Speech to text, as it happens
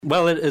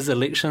Well, it is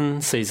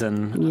election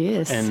season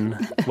in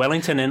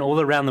Wellington and all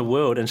around the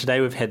world, and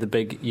today we've had the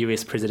big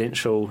US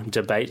presidential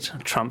debate,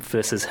 Trump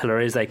versus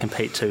Hillary, as they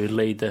compete to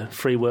lead the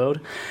free world.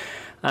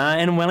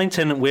 And in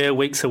Wellington, we're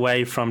weeks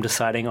away from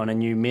deciding on a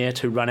new mayor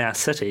to run our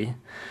city.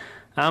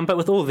 But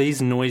with all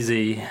these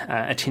noisy,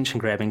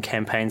 attention-grabbing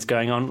campaigns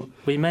going on,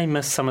 we may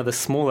miss some of the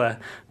smaller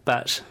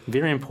but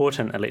very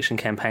important election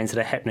campaigns that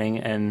are happening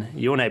in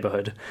your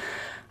neighbourhood.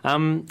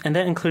 And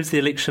that includes the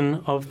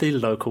election of the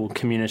local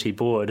community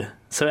board.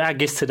 So our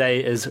guest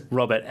today is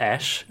Robert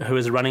Ash, who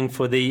is running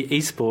for the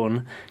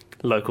Eastbourne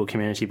local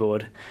community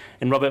board.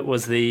 And Robert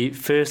was the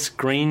first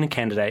Green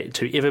candidate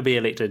to ever be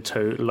elected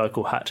to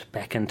local hut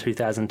back in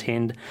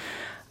 2010.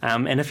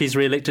 And if he's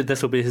re-elected,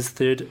 this will be his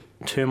third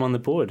term on the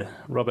board.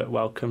 Robert,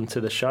 welcome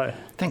to the show.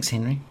 Thanks,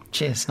 Henry.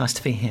 Cheers. Nice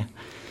to be here.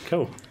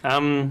 Cool.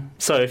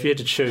 So if you had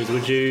to choose,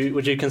 would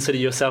you consider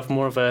yourself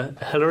more of a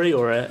Hillary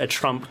or a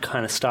Trump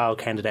kind of style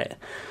candidate?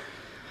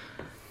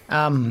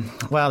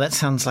 Well, that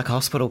sounds like a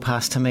hospital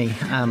pass to me.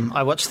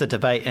 I watched the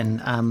debate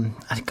and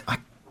I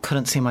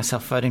couldn't see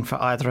myself voting for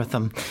either of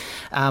them.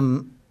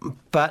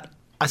 But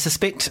I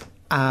suspect,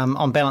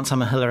 on balance,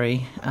 I'm a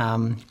Hillary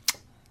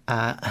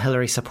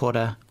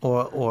supporter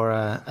or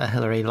a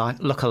Hillary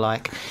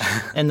lookalike,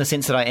 in the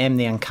sense that I am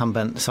the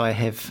incumbent, so I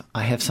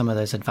have some of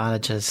those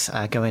advantages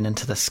going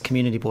into this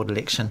community board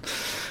election.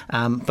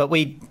 But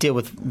we deal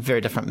with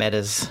very different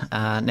matters.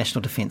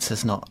 National defence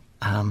is not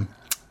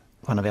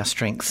one of our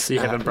strengths. So you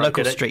haven't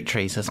local street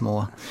trees is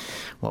more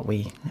what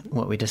we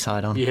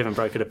decide on. You haven't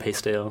brokered a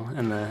peace deal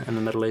in the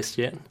Middle East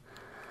yet?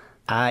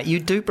 You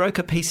do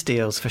broker peace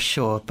deals for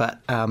sure, but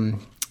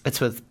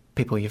it's with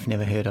people you've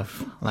never heard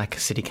of, like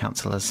city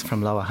councillors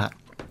from Lower Hutt.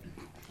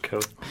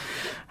 Cool.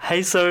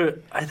 Hey, so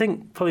I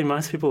think probably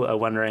most people are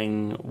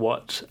wondering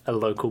what a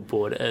local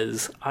board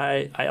is.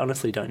 I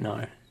honestly don't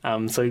know.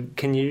 So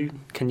can you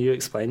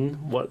explain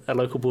what a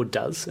local board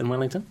does in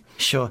Wellington?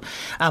 Sure.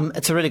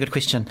 It's a really good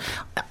question.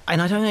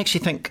 And I don't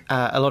actually think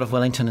a lot of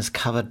Wellington is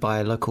covered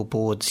by local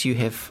boards. You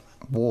have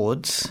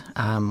wards,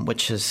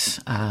 which is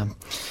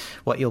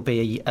what you'll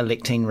be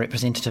electing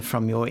representative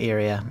from your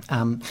area.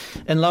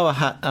 In Lower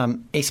Hutt,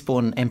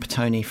 Eastbourne and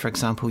Petone, for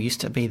example, used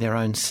to be their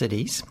own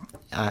cities,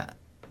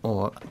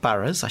 or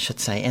boroughs, I should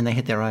say, and they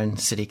had their own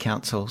city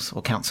councils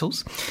or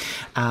councils.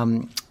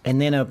 And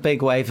then a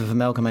big wave of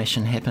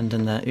amalgamation happened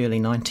in the early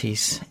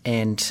 90s,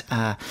 and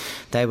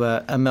they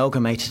were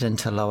amalgamated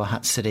into Lower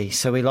Hutt City.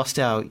 So we lost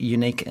our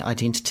unique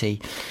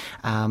identity.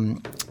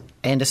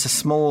 And it's a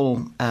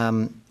small,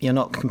 you're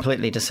not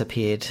completely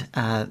disappeared.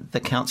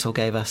 The council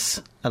gave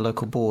us a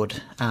local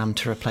board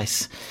to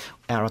replace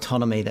our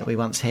autonomy that we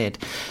once had.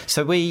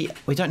 So we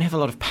don't have a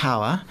lot of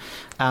power,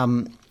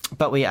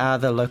 but we are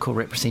the local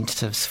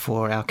representatives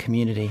for our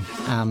community.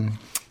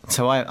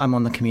 So I'm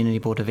on the community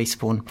board of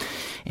Eastbourne,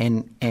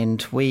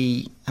 and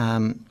we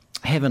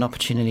have an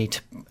opportunity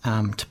to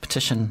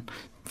petition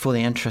for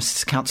the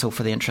council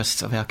for the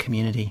interests of our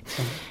community.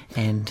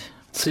 And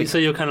so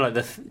you're kind of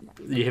like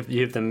you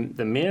have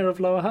the mayor of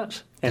Lower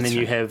Hutt, and then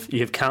you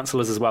have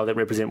councillors as well that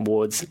represent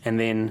wards, and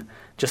then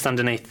just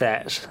underneath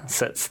that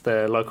sits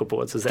the local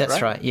boards. Is that right?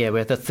 That's right. Yeah,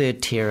 we're the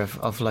third tier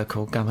of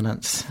local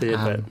governance. Third,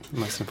 but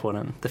most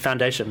important, the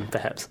foundation,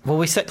 perhaps. Well,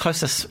 we sit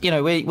closest.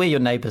 We're your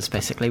neighbours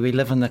basically. We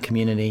live in the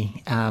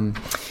community, and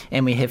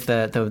we have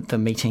the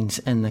meetings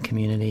in the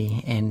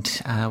community, and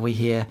we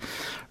hear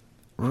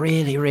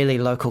really, really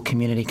local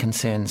community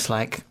concerns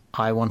like,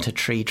 I want a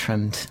tree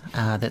trimmed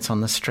that's on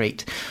the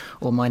street,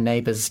 or my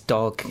neighbour's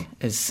dog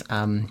is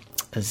doing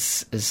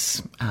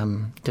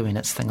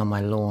its thing on my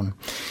lawn,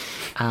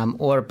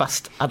 or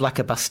I'd like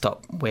a bus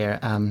stop where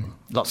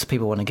lots of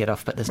people want to get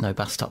off, but there's no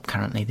bus stop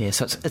currently there.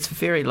 So it's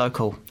very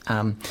local,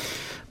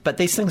 but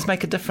these things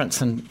make a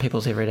difference in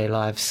people's everyday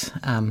lives,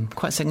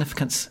 quite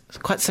significant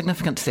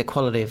to their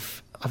quality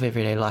of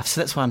everyday life.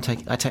 So that's why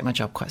I take my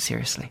job quite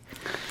seriously.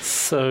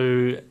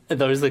 So are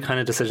those the kind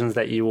of decisions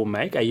that you will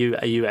make? Are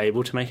you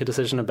able to make a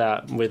decision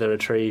about whether a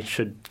tree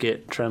should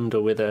get trimmed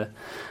or whether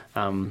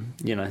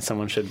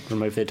someone should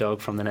remove their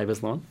dog from the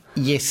neighbour's lawn?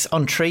 Yes,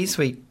 on trees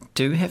we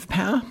do have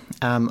power,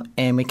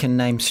 and we can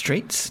name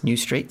streets, new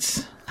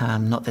streets.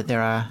 Not that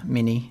there are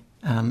many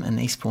in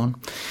Eastbourne.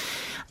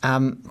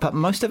 But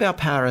most of our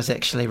power is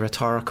actually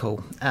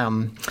rhetorical.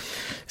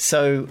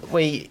 So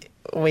we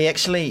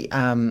actually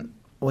have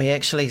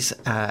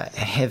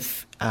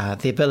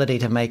the ability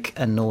to make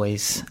a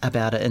noise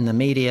about it in the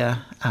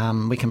media.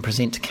 We can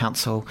present to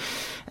council,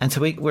 and so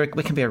we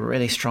can be a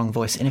really strong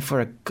voice. And if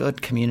we're a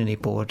good community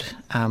board,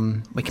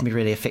 we can be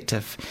really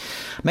effective.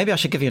 Maybe I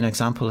should give you an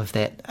example of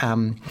that.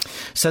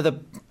 So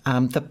the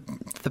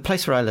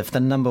place where I live,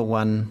 the number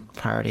one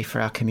priority for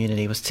our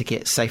community was to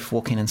get safe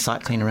walking and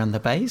cycling around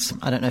the bays.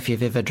 I don't know if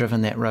you've ever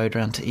driven that road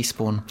around to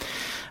Eastbourne,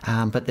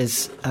 but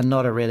there's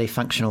not a really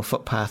functional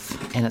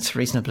footpath, and it's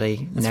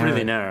reasonably narrow. It's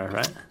really narrow,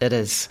 right? It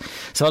is.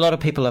 So a lot of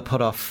people are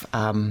put off.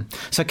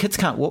 So kids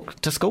can't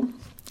walk to school.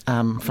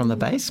 from the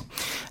bays.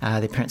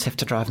 Their parents have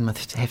to drive them,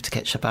 have to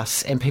catch a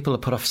bus, and people are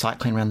put off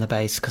cycling around the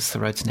bays because the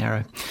road's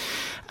narrow.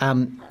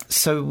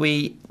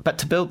 But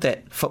to build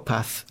that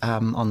footpath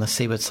on the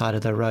seaward side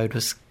of the road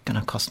was going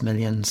to cost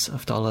millions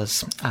of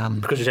dollars.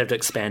 Because you'd have to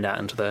expand out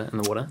in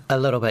the water? A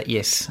little bit,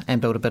 yes,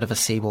 and build a bit of a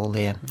seawall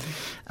there.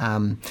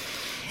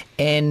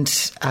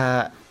 And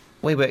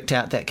we worked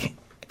out that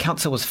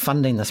council was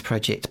funding this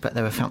project, but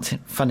they were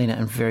funding it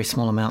in very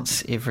small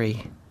amounts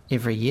every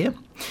year.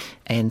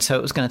 And so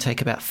it was going to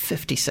take about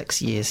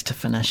 56 years to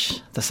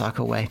finish the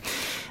cycleway.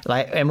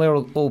 And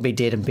we'll all be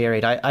dead and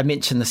buried. I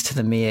mentioned this to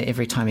the mayor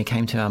every time he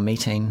came to our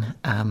meeting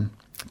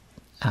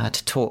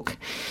to talk.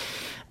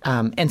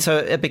 And so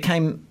it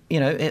became,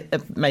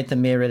 it made the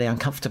mayor really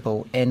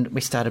uncomfortable. And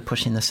we started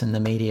pushing this in the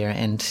media.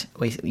 And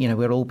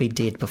we'll all be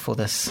dead before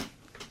this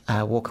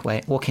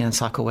walking and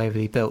cycleway will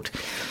be built.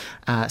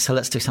 So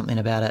let's do something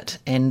about it.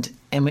 And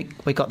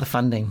we got the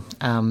funding.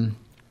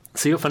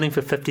 So you're funding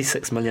for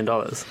 $56 million?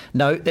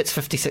 No, that's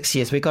 56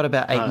 years. We got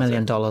about $8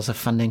 million of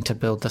funding to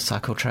build the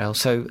cycle trail.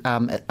 So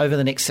over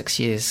the next 6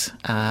 years,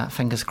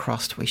 fingers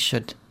crossed, we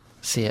should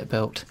see it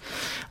built.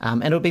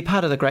 And it'll be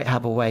part of the Great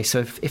Harbour Way. So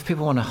if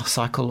people want to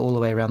cycle all the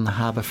way around the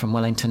harbour from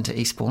Wellington to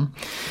Eastbourne,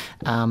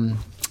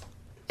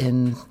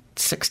 in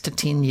 6 to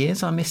 10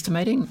 years, I'm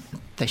estimating,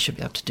 they should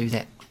be able to do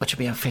that, which would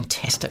be a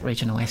fantastic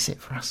regional asset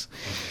for us.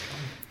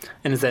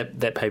 And is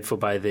that paid for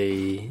by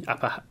the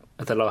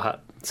Lower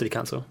Hutt City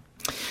Council?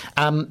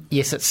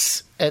 Yes,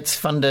 it's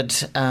funded.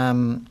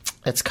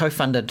 It's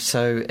co-funded,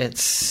 so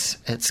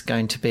it's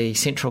going to be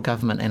central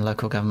government and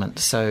local government.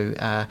 So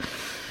our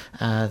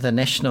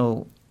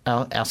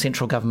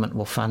central government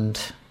will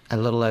fund a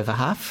little over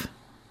half,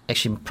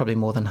 actually probably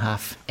more than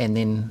half, and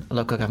then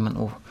local government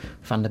will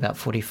fund about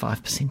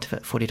 45% of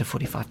it, 40 to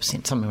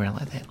 45%, somewhere around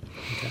like that.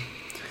 Okay.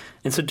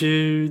 And so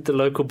do the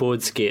local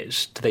boards do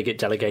they get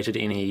delegated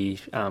any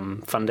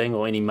funding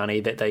or any money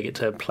that they get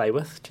to play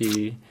with?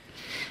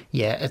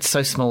 Yeah, it's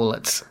so small,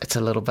 it's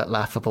a little bit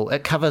laughable.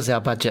 It covers our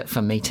budget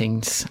for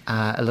meetings,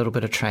 a little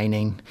bit of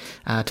training,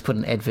 to put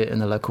an advert in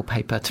the local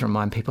paper to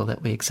remind people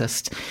that we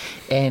exist,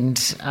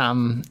 and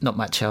not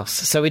much else.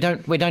 So we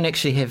don't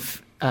actually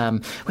have,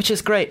 which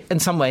is great in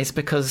some ways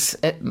because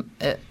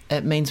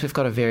it means we've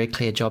got a very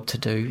clear job to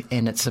do,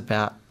 and it's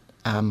about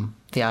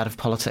the art of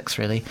politics,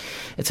 really.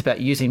 It's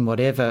about using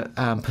whatever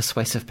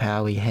persuasive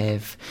power we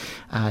have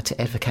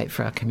to advocate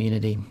for our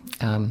community.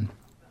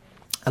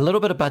 A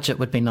little bit of budget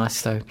would be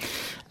nice, though.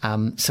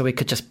 So we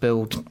could just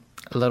build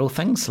little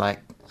things like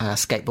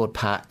skateboard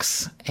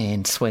parks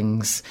and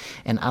swings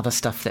and other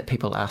stuff that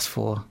people ask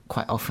for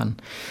quite often.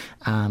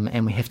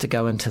 And we have to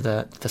go into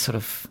the sort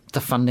of the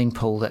funding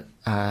pool that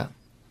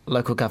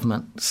local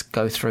governments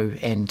go through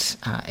and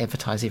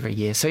advertise every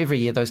year. So every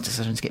year those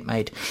decisions get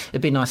made.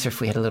 It'd be nicer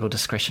if we had a little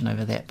discretion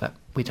over that, but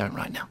we don't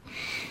right now.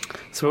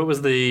 So what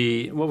was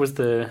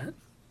the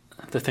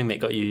thing that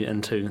got you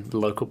into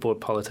local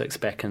board politics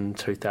back in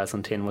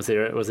 2010? Was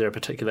there a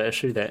particular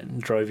issue that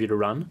drove you to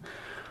run?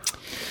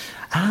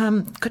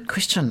 Good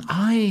question.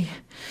 I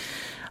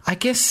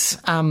guess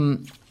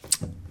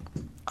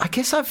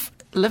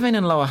living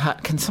in Lower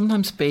Hutt can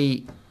sometimes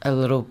be a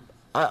little.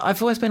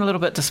 I've always been a little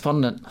bit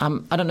despondent. I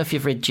don't know if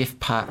you've read Jeff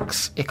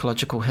Park's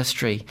Ecological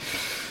History.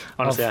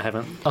 Honestly, I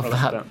haven't. Of the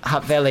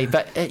Hutt Valley,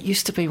 but it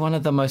used to be one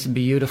of the most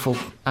beautiful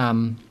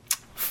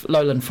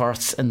lowland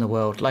forests in the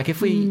world. Like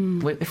if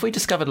we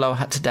discovered Lower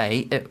Hutt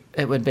today,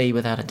 it would be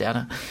without a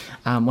doubt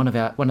one of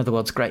the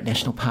world's great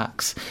national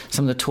parks.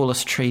 Some of the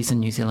tallest trees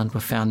in New Zealand were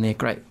found there.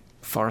 Great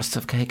forests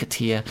of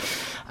kahikatea,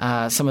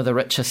 some of the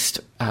richest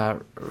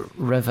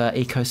river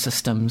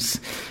ecosystems,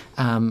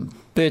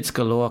 birds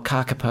galore,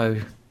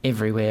 kakapo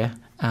everywhere.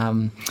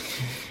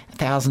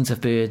 Thousands of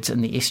birds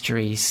in the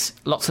estuaries,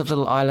 lots of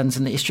little islands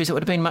in the estuaries. It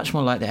would have been much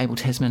more like the Abel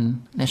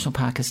Tasman National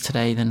Park is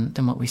today than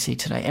what we see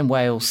today. And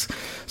whales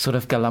sort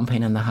of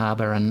galumping in the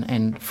harbour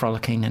and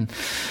frolicking. And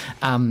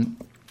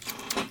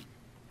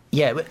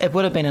it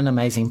would have been an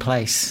amazing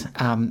place.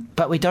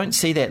 But we don't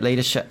see that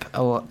leadership.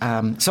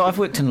 So I've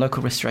worked in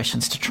local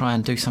restorations to try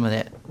and do some of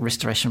that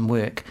restoration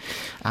work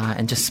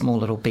and just small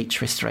little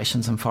beach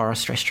restorations and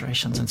forest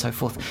restorations and so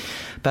forth.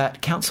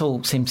 But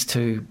council seems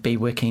to be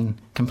working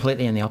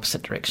completely in the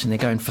opposite direction. They're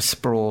going for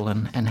sprawl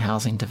and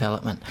housing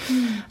development.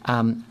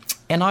 And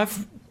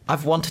I've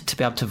wanted to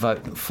be able to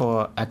vote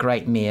for a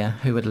great mayor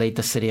who would lead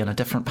the city on a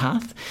different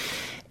path.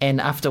 And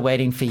after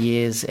waiting for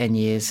years and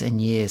years and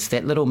years,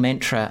 that little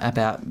mantra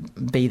about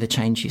be the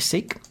change you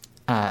seek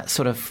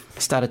sort of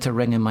started to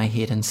ring in my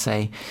head and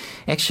say,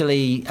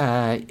 actually,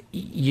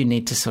 you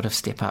need to sort of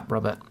step up,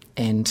 Robert,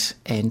 and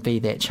be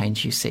that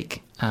change you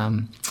seek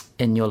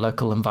in your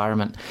local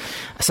environment.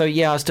 So,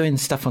 I was doing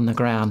stuff on the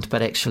ground,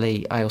 but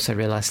actually I also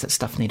realised that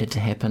stuff needed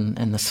to happen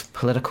in this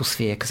political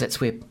sphere because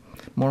that's where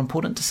more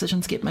important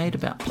decisions get made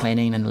about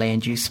planning and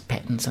land use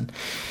patterns and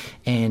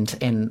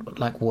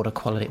like water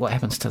quality, what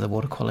happens to the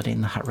water quality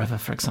in the Hutt River,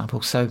 for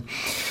example. So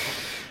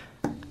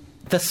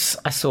this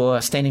I saw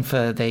standing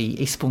for the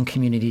Eastbourne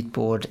Community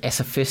Board as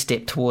a first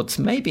step towards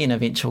maybe an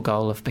eventual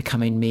goal of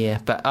becoming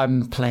mayor, but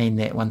I'm playing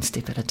that one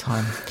step at a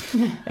time.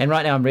 And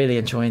right now I'm really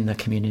enjoying the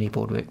community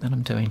board work that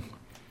I'm doing.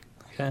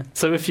 Okay.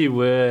 So if you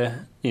were,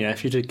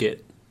 if you did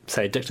get,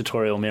 say,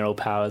 dictatorial mayoral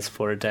powers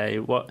for a day,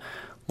 what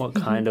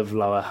kind of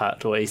Lower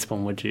Hutt or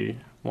Eastbourne would you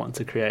want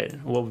to create?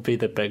 What would be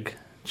the big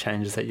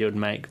changes that you would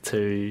make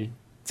to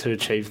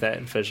achieve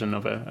that vision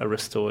of a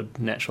restored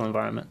natural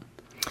environment?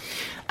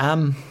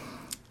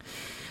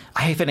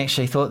 I haven't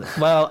actually thought.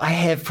 Well, I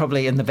have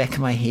probably in the back of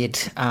my head,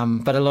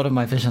 but a lot of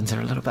my visions are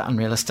a little bit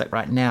unrealistic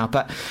right now.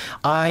 But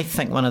I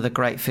think one of the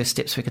great first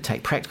steps we could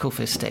take, practical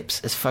first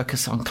steps, is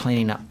focus on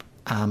cleaning up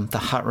the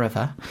Hutt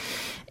River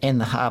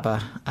and the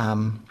harbour.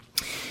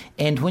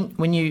 And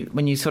when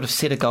you sort of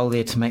set a goal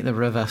there to make the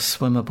river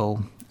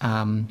swimmable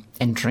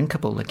and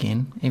drinkable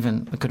again,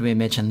 even could we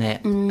imagine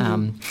that?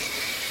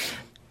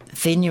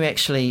 Then you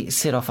actually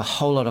set off a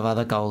whole lot of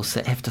other goals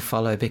that have to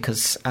follow,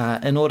 because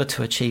in order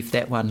to achieve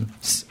that one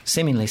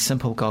seemingly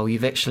simple goal,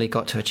 you've actually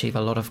got to achieve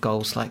a lot of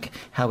goals, like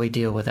how we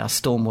deal with our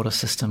stormwater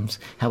systems,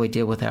 how we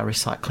deal with our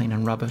recycling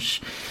and rubbish,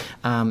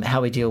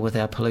 how we deal with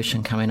our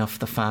pollution coming off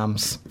the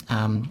farms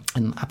in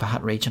the Upper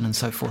Hutt region and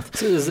so forth.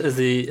 So is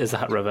the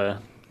Hutt River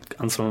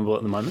unswimmable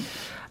at the moment?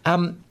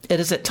 It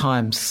is at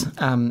times.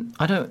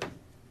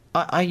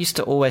 I used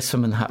to always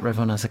swim in the Hutt River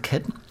when I was a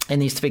kid, and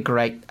there used to be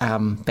great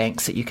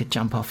banks that you could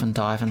jump off and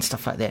dive and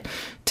stuff like that.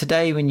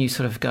 Today, when you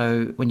sort of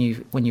go, when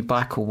you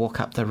bike or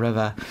walk up the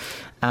river,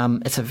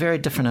 it's a very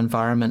different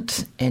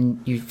environment, and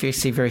you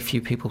see very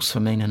few people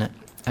swimming in it.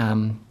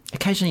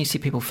 Occasionally you see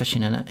people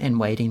fishing in it and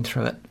wading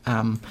through it,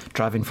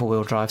 driving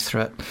four-wheel drives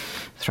through it,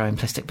 throwing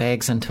plastic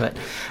bags into it.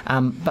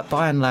 But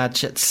by and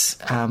large, it's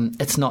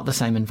not the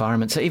same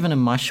environment. So even in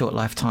my short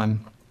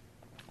lifetime,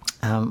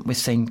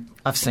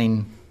 I've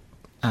seen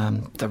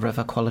the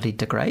river quality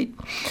degrade.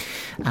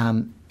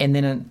 And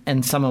then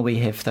in summer we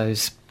have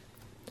those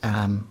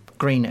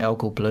green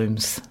algal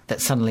blooms that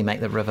suddenly make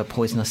the river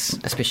poisonous,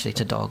 especially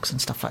to dogs and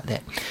stuff like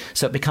that.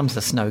 So it becomes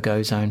this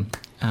no-go zone.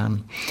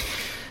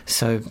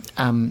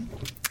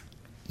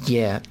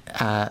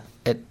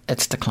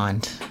 It's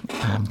declined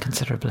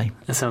considerably.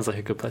 It sounds like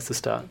a good place to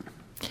start.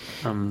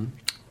 Do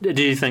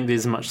you think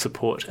there's much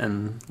support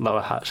in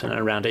Lower Hutt and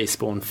around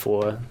Eastbourne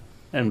for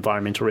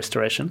environmental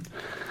restoration?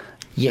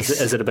 Yes.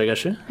 Is it a big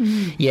issue?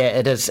 Yeah,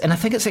 it is. And I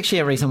think it's actually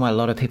a reason why a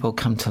lot of people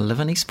come to live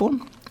in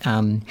Eastbourne.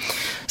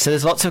 So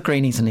there's lots of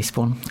greenies in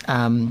Eastbourne.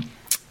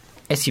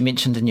 As you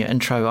mentioned in your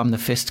intro, I'm the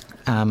first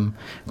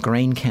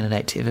Green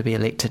candidate to ever be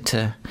elected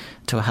to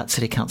a Hutt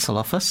City Council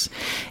office.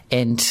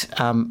 And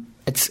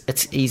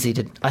it's easy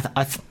to...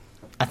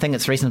 I think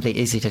it's reasonably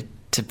easy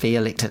to be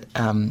elected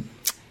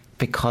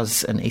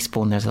because in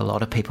Eastbourne there's a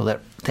lot of people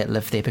that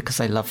live there because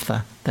they love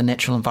the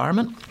natural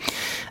environment.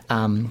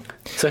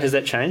 So has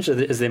that changed?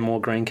 Is there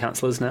more Green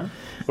councillors now?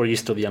 Or are you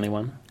still the only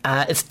one?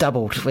 It's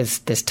doubled.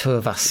 There's two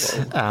of us.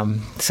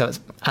 So it's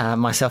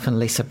myself and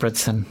Lisa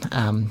Bridson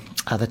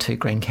are the two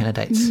Green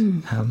candidates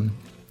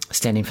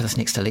standing for this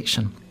next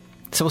election.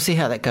 So we'll see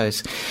how that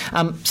goes.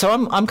 So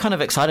I'm kind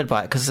of excited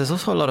by it because there's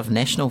also a lot of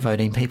national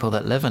voting people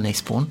that live in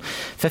Eastbourne.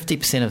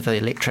 50% of the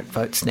electorate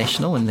votes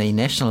national in the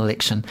national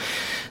election.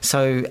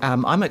 So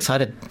I'm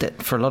excited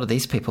that for a lot of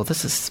these people,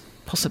 this is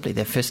possibly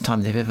their first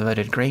time they've ever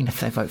voted Green if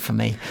they vote for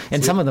me.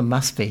 And some of them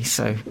must be.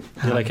 So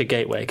you're like a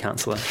gateway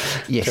councillor.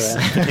 Yes. To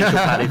a potential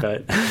party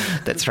vote.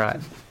 That's right.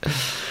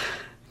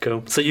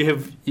 Cool. So you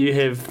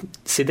have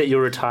said that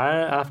you'll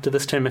retire after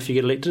this term if you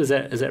get elected.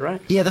 Is that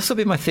right? Yeah, this will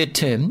be my third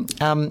term,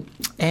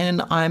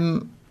 and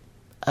I'm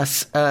a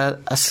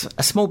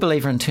small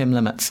believer in term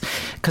limits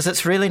because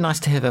it's really nice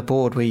to have a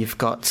board where you've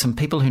got some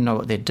people who know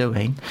what they're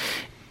doing,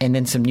 and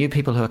then some new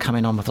people who are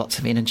coming on with lots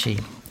of energy.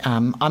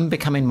 I'm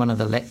becoming one of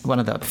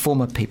the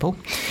former people,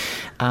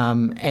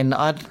 and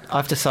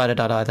I've decided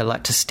I'd either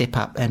like to step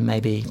up and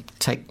maybe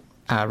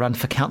run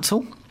for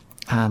council.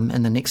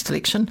 In the next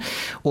election,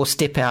 or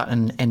step out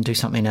and do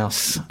something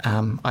else.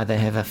 Either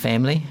have a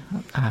family,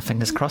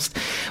 fingers crossed,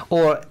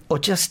 or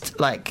just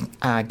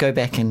go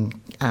back and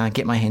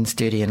get my hands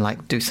dirty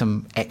and do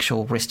some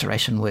actual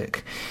restoration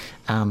work.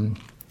 On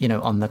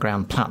the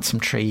ground, plant some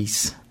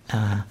trees,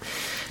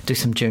 do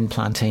some dune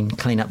planting,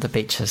 clean up the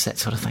beaches, that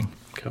sort of thing.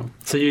 Cool.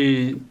 So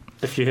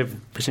if you have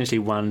potentially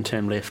one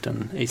term left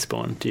in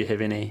Eastbourne, do you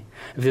have any?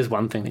 If there's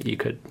one thing that you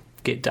could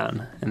get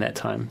done in that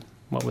time,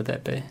 what would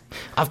that be?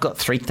 I've got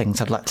three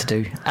things I'd like to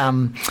do.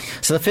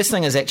 So the first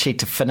thing is actually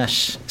to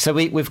finish. So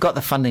we've got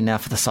the funding now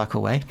for the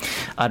cycleway.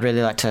 I'd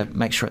really like to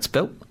make sure it's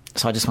built.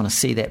 So I just want to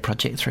see that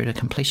project through to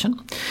completion.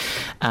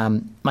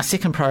 My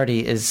second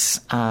priority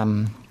is,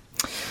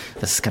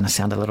 this is going to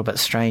sound a little bit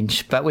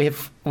strange, but we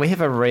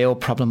have a real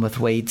problem with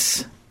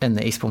weeds in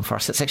the Eastbourne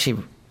Forest. It's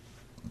actually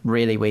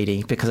really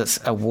weedy because it's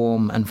a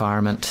warm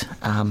environment.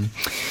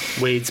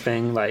 Weeds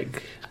being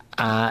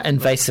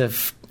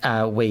invasive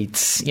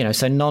weeds,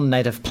 so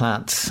non-native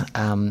plants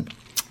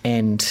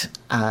And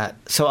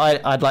so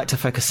I'd like to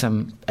focus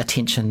some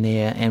attention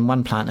there, and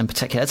one plant in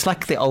particular. It's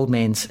like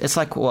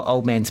what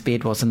Old Man's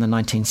Bed was in the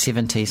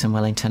 1970s in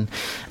Wellington.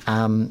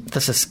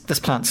 This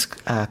plant's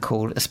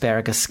called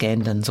Asparagus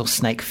scandens, or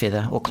snake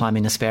feather, or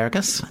climbing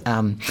asparagus.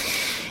 And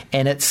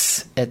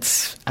it's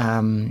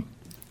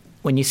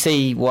when you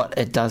see what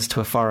it does to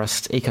a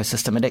forest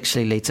ecosystem, it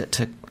actually leads it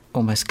to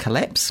almost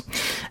collapse.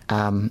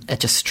 It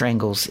just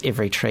strangles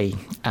every tree.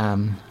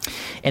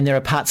 And there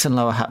are parts in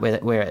Lower Hutt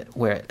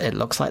where it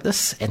looks like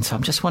this, and so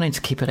I'm just wanting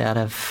to keep it out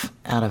of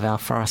our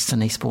forests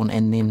in Eastbourne,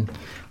 and then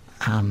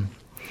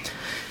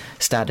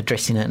start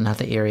addressing it in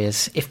other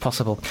areas if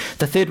possible.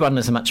 The third one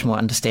is a much more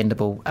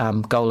understandable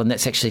goal, and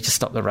that's actually to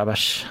stop the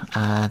rubbish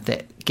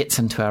that gets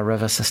into our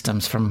river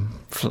systems from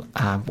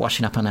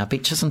washing up on our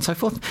beaches and so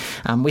forth.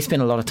 We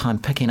spend a lot of time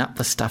picking up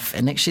the stuff,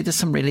 and actually there's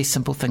some really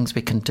simple things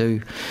we can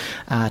do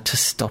to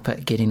stop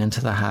it getting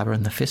into the harbour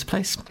in the first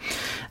place.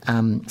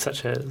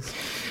 Such as?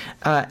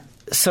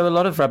 So a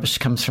lot of rubbish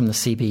comes from the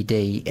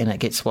CBD and it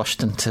gets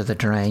washed into the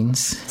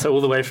drains. So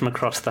all the way from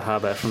across the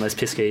harbour, from those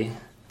pesky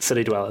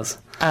city dwellers?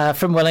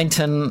 From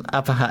Wellington,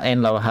 Upper Hutt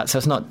and Lower Hutt. So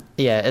it's not,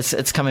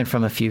 it's coming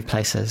from a few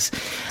places.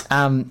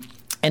 And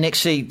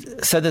actually,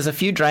 so there's a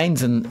few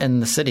drains in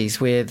the cities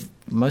where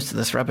most of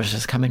this rubbish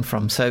is coming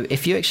from. So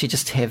if you actually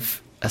just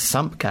have a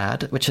sump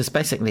guard, which is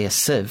basically a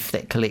sieve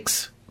that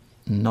collects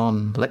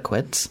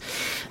non-liquids,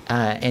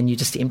 and you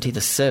just empty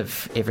the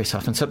sieve every so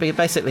often. So it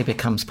basically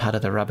becomes part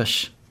of the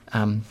rubbish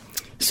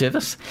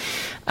service.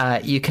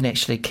 You can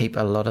actually keep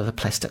a lot of the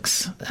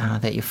plastics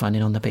that you're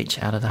finding on the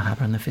beach out of the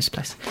harbour in the first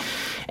place.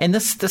 And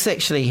this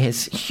actually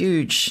has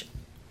huge...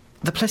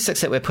 The plastics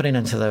that we're putting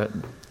into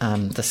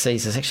the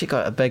seas has actually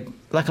got a big...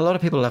 Like, a lot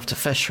of people love to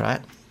fish,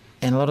 right?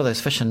 And a lot of those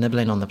fish are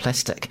nibbling on the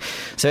plastic.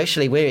 So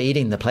actually we're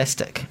eating the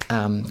plastic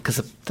because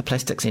the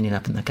plastic's ending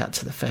up in the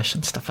guts of the fish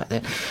and stuff like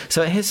that.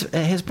 So it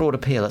has broad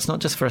appeal. It's not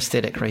just for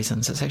aesthetic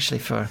reasons. It's actually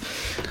for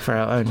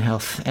our own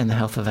health and the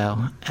health of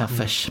our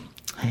fish.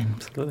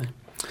 Absolutely.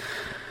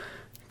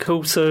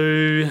 Cool.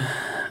 So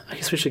I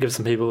guess we should give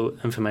some people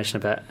information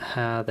about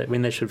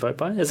when they should vote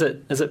by. Is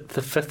it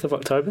the 5th of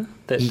October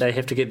that they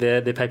have to get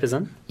their papers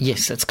in?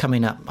 Yes, it's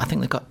coming up. I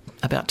think they've got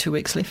about 2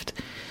 weeks left.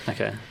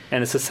 Okay.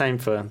 And it's the same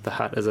for the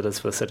Hutt as it is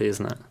for the city,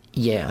 isn't it?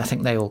 Yeah, I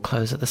think they all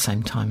close at the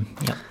same time.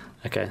 Yep.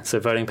 Okay, so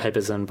voting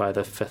papers in by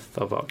the 5th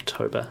of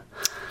October.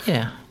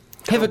 Yeah.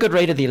 Cool. Have a good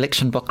read of the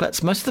election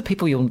booklets. Most of the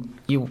people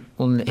you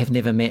will have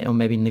never met or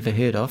maybe never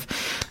heard of.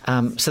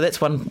 So that's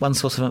one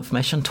source of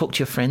information. Talk to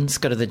your friends.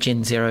 Go to the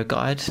Gen Zero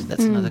guide.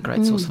 That's another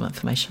great source of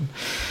information.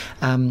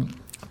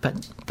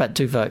 But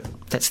do vote.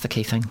 That's the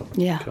key thing.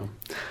 Yeah. Cool.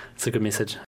 It's a good message.